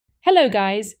Hello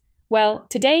guys! Well,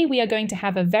 today we are going to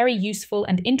have a very useful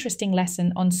and interesting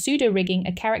lesson on pseudo-rigging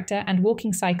a character and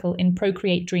walking cycle in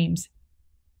Procreate Dreams.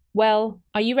 Well,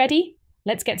 are you ready?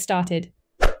 Let's get started.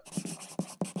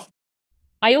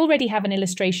 I already have an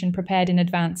illustration prepared in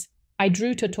advance. I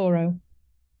drew Totoro.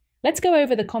 Let's go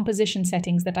over the composition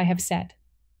settings that I have set.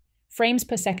 Frames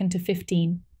per second to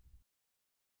 15.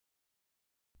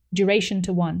 Duration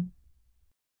to 1.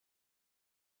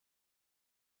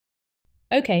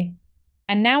 Okay,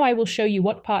 and now I will show you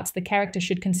what parts the character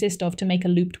should consist of to make a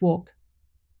looped walk.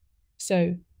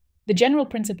 So, the general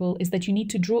principle is that you need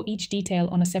to draw each detail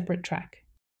on a separate track.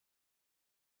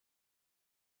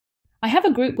 I have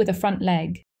a group with a front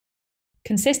leg.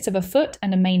 Consists of a foot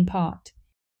and a main part.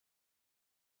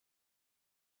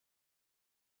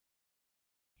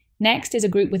 Next is a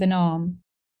group with an arm,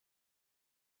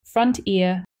 front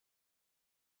ear,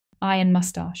 eye and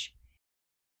mustache.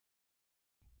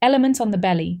 Elements on the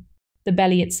belly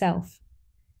itself.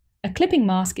 A clipping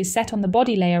mask is set on the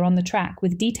body layer on the track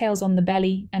with details on the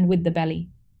belly and with the belly.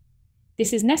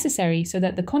 This is necessary so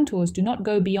that the contours do not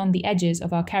go beyond the edges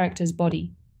of our character's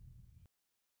body.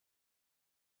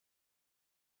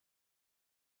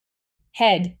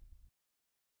 Head.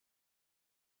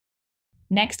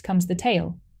 Next comes the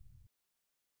tail.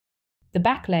 The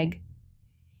back leg.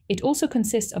 It also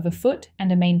consists of a foot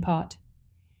and a main part.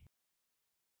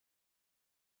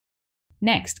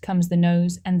 Next comes the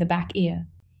nose and the back ear.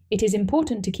 It is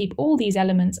important to keep all these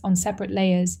elements on separate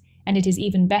layers, and it is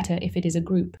even better if it is a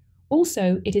group.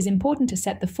 Also, it is important to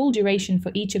set the full duration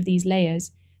for each of these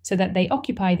layers so that they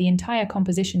occupy the entire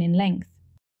composition in length.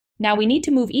 Now we need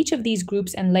to move each of these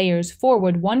groups and layers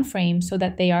forward one frame so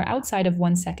that they are outside of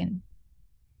 1 second.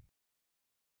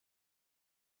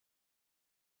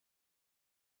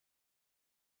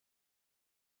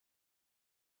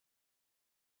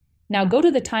 Now go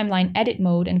to the timeline edit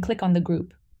mode and click on the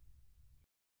group.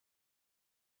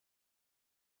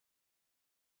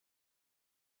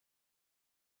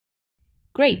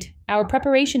 Great, our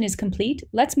preparation is complete.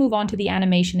 Let's move on to the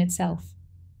animation itself.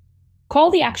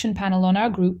 Call the action panel on our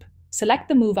group, select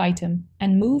the move item,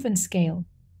 and move and scale.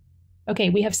 Okay,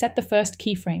 we have set the first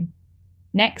keyframe.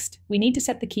 Next, we need to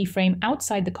set the keyframe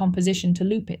outside the composition to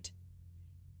loop it.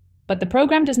 But the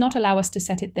program does not allow us to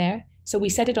set it there, so we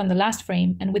set it on the last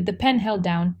frame and with the pen held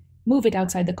down, move it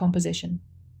outside the composition.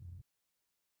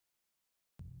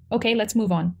 Okay, let's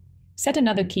move on. Set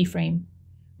another keyframe,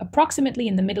 approximately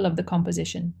in the middle of the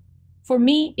composition. For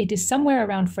me, it is somewhere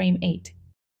around frame 8.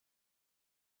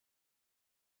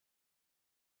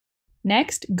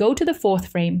 Next, go to the 4th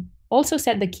frame. Also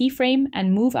set the keyframe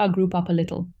and move our group up a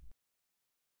little.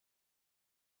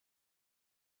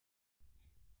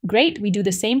 Great, we do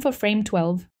the same for frame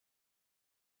 12.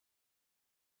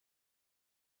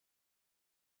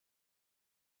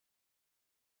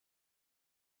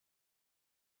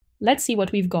 Let's see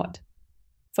what we've got.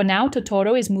 For now,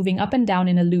 Totoro is moving up and down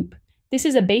in a loop. This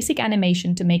is a basic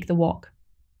animation to make the walk.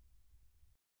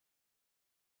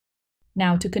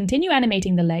 Now, to continue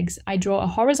animating the legs, I draw a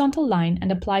horizontal line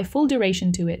and apply full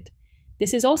duration to it.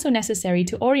 This is also necessary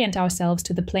to orient ourselves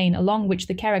to the plane along which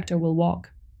the character will walk.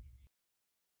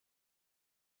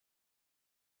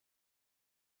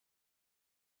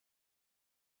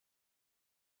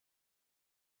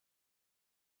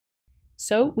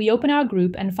 So, we open our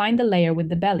group and find the layer with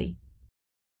the belly.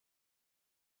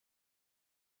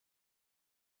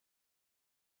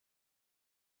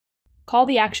 Call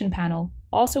the action panel,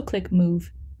 also click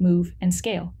Move, Move, and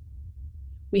Scale.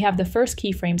 We have the first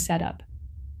keyframe set up.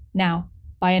 Now,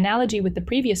 by analogy with the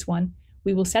previous one,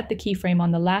 we will set the keyframe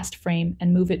on the last frame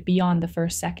and move it beyond the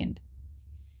first second.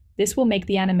 This will make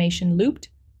the animation looped,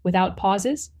 without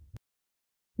pauses.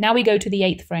 Now we go to the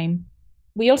 8th frame.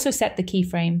 We also set the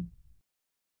keyframe.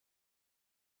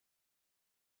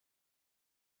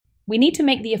 We need to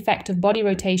make the effect of body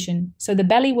rotation, so the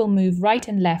belly will move right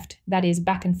and left, that is,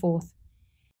 back and forth.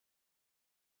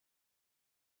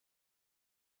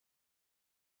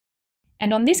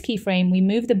 And on this keyframe, we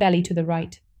move the belly to the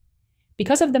right.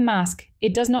 Because of the mask,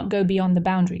 it does not go beyond the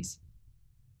boundaries.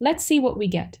 Let's see what we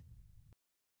get.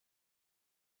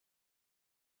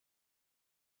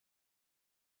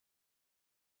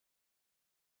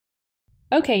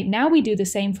 Okay, now we do the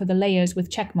same for the layers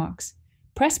with check marks.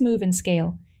 Press Move and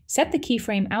Scale. Set the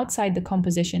keyframe outside the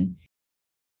composition,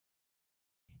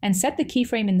 and set the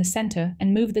keyframe in the center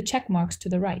and move the check marks to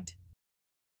the right.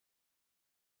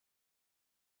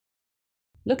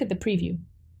 Look at the preview.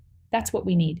 That's what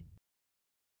we need.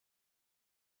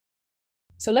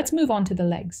 So let's move on to the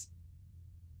legs.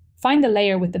 Find the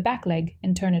layer with the back leg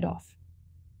and turn it off.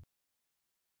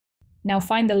 Now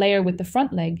find the layer with the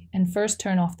front leg and first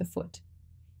turn off the foot.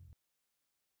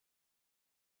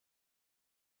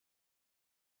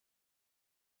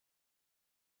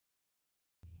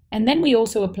 And then we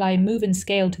also apply move and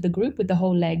scale to the group with the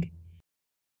whole leg.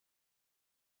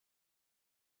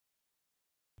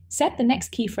 Set the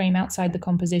next keyframe outside the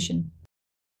composition.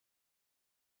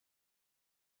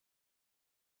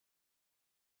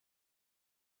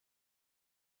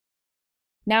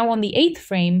 Now on the 8th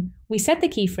frame, we set the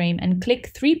keyframe and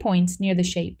click 3 points near the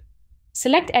shape.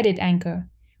 Select Edit Anchor.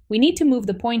 We need to move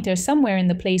the pointer somewhere in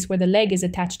the place where the leg is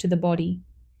attached to the body.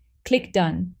 Click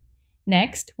Done.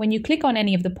 Next, when you click on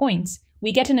any of the points,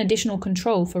 we get an additional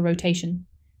control for rotation.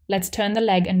 Let's turn the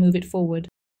leg and move it forward.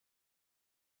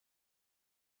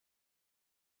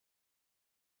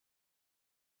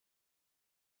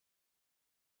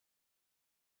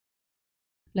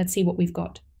 Let's see what we've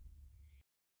got.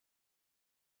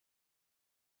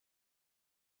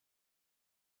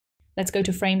 Let's go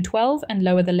to frame 12 and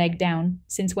lower the leg down,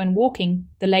 since when walking,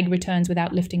 the leg returns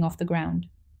without lifting off the ground.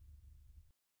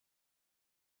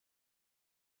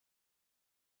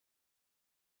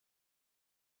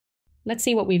 Let's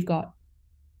see what we've got.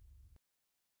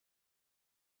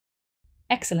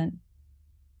 Excellent.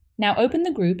 Now open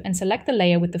the group and select the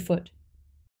layer with the foot.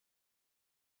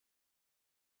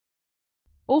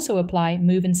 Also apply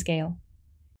Move and Scale.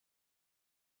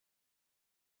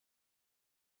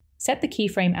 Set the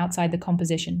keyframe outside the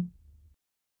composition.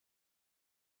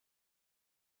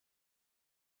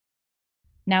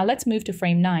 Now let's move to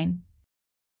frame 9.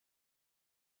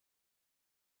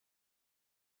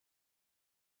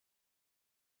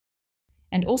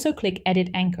 And also click Edit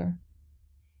Anchor.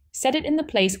 Set it in the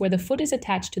place where the foot is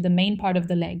attached to the main part of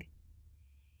the leg.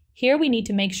 Here we need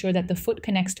to make sure that the foot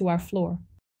connects to our floor.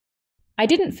 I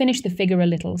didn't finish the figure a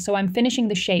little, so I'm finishing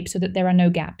the shape so that there are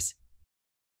no gaps.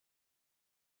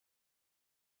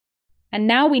 And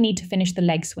now we need to finish the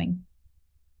leg swing.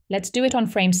 Let's do it on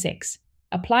frame 6.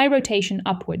 Apply rotation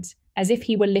upwards, as if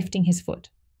he were lifting his foot.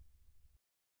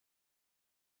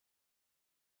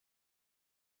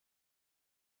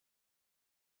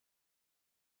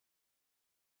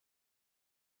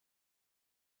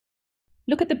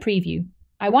 Look at the preview.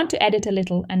 I want to edit a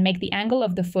little and make the angle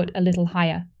of the foot a little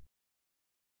higher.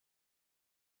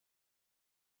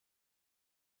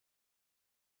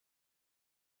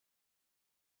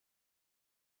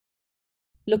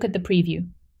 Look at the preview.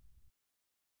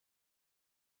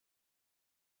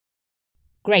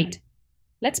 Great.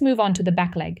 Let's move on to the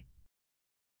back leg.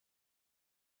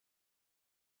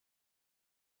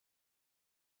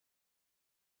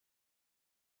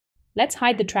 Let's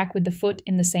hide the track with the foot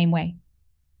in the same way.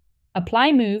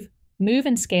 Apply Move, Move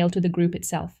and Scale to the group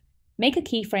itself. Make a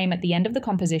keyframe at the end of the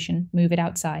composition, move it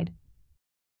outside.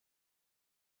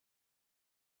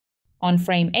 On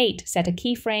frame 8, set a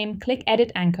keyframe, click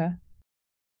Edit Anchor.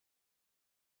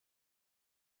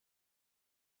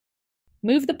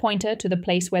 Move the pointer to the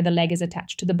place where the leg is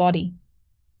attached to the body.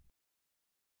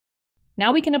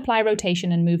 Now we can apply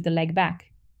rotation and move the leg back.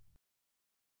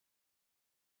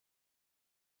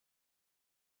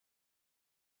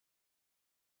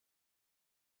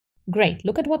 Great,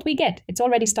 look at what we get. It's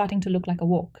already starting to look like a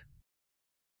walk.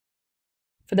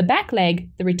 For the back leg,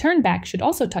 the return back should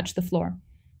also touch the floor.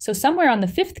 So somewhere on the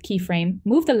 5th keyframe,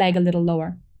 move the leg a little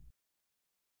lower.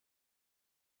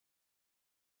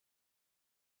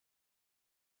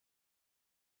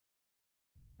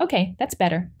 Okay, that's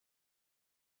better.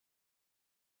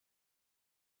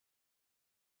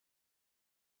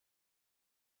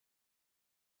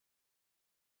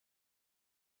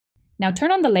 Now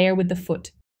turn on the layer with the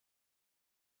foot.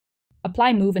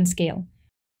 Apply Move and Scale.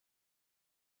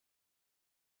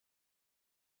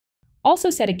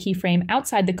 Also set a keyframe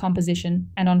outside the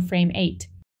composition and on frame 8.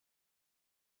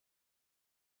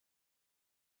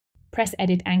 Press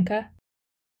Edit Anchor.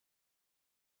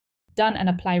 Done, and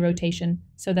apply rotation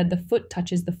so that the foot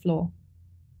touches the floor.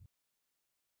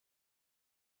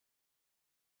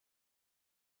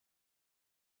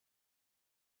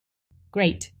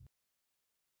 Great.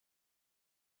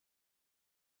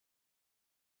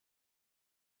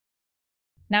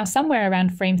 Now somewhere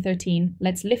around frame 13,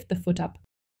 let's lift the foot up.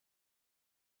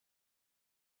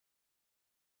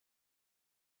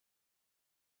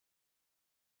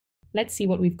 Let's see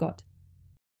what we've got.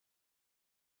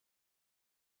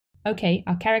 Okay,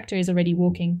 our character is already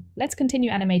walking. Let's continue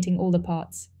animating all the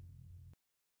parts.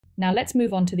 Now let's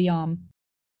move on to the arm.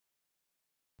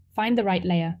 Find the right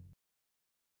layer.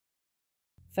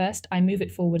 First, I move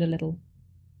it forward a little.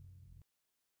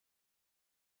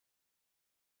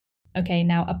 Okay,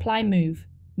 now apply Move,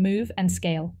 Move and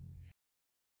Scale.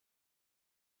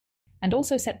 and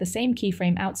also set the same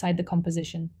keyframe outside the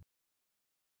composition.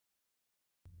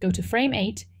 Go to frame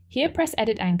 8, here press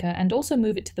Edit Anchor and also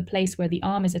move it to the place where the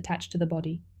arm is attached to the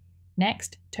body.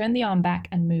 Next, turn the arm back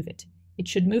and move it. It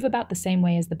should move about the same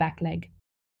way as the back leg.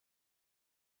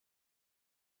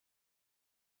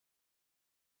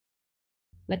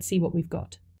 Let's see what we've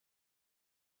got.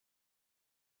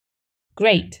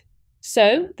 Great!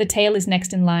 So, the tail is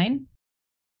next in line.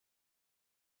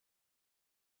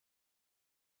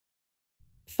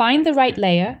 Find the right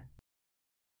layer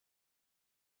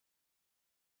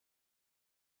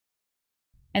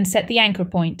and set the anchor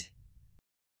point.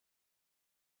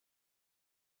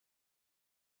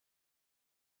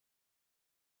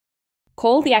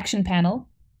 Call the action panel,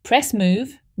 press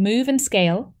Move, Move and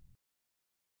Scale.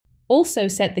 Also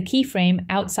set the keyframe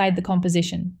outside the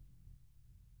composition.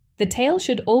 The tail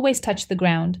should always touch the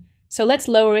ground, so let's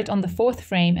lower it on the 4th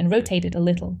frame and rotate it a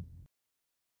little.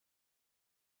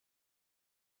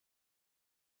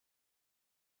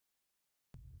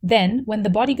 Then, when the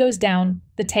body goes down,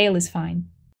 the tail is fine.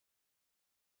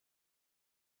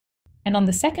 And on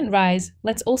the 2nd rise,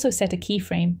 let's also set a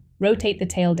keyframe, rotate the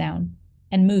tail down,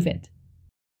 and move it.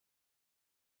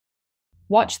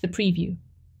 Watch the preview.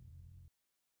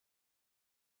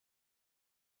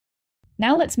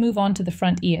 Now let's move on to the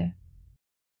front ear.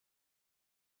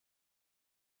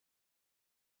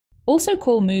 Also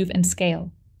call Move and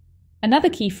Scale. Another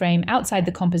keyframe outside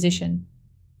the composition.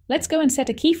 Let's go and set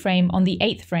a keyframe on the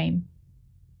 8th frame.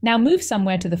 Now move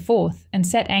somewhere to the 4th and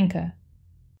set Anchor.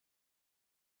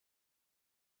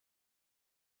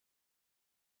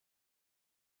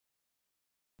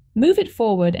 Move it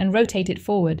forward and rotate it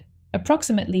forward,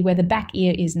 approximately where the back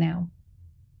ear is now.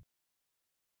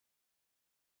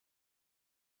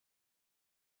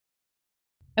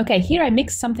 Okay, here I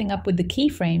mixed something up with the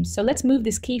keyframes, so let's move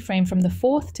this keyframe from the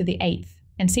 4th to the 8th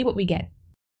and see what we get.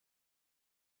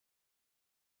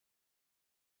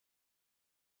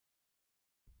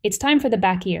 It's time for the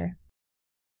back ear.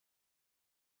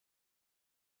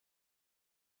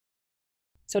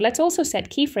 So let's also set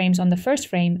keyframes on the 1st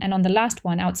frame and on the last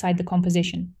one outside the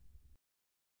composition.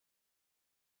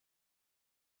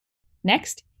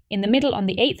 Next, in the middle on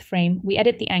the 8th frame, we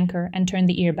edit the anchor and turn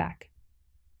the ear back.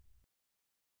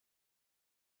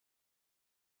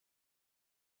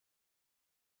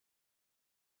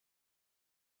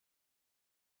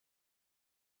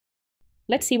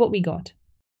 Let's see what we got.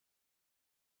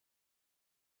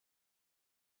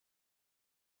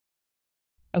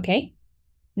 Okay,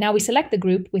 now we select the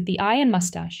group with the eye and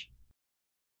mustache.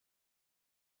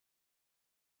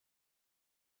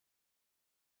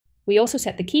 We also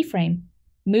set the keyframe,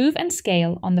 Move and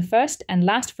Scale on the 1st and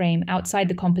last frame outside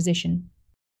the composition.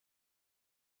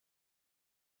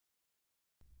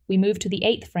 We move to the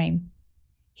 8th frame.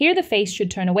 Here the face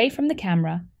should turn away from the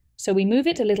camera, so we move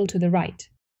it a little to the right.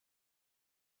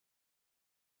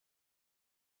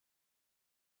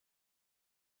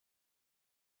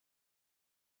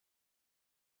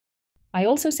 I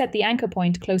also set the anchor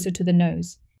point closer to the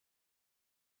nose.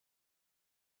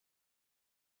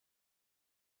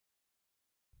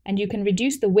 And you can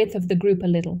reduce the width of the group a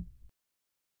little.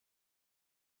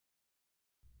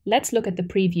 Let's look at the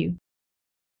preview.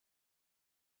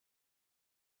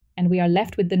 And we are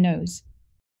left with the nose.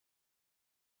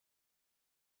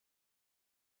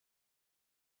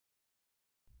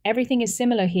 Everything is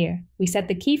similar here. We set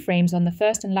the keyframes on the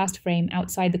 1st and last frame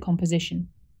outside the composition.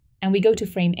 And we go to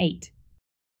frame 8.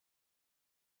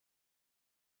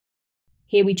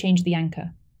 Here we change the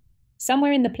anchor,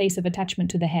 somewhere in the place of attachment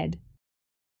to the head.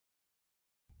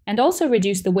 And also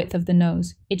reduce the width of the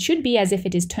nose. It should be as if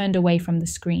it is turned away from the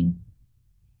screen.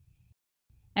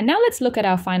 And now let's look at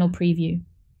our final preview.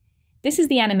 This is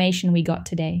the animation we got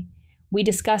today. We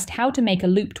discussed how to make a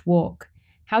looped walk,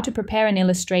 how to prepare an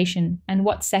illustration, and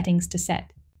what settings to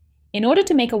set. In order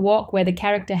to make a walk where the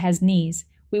character has knees,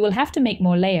 we will have to make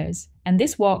more layers, and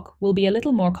this walk will be a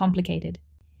little more complicated.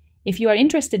 If you are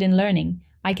interested in learning,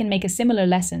 I can make a similar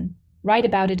lesson. Write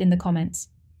about it in the comments.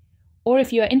 Or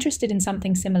if you are interested in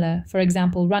something similar, for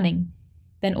example running,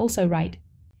 then also write.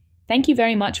 Thank you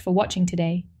very much for watching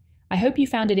today. I hope you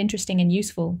found it interesting and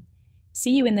useful. See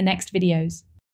you in the next videos.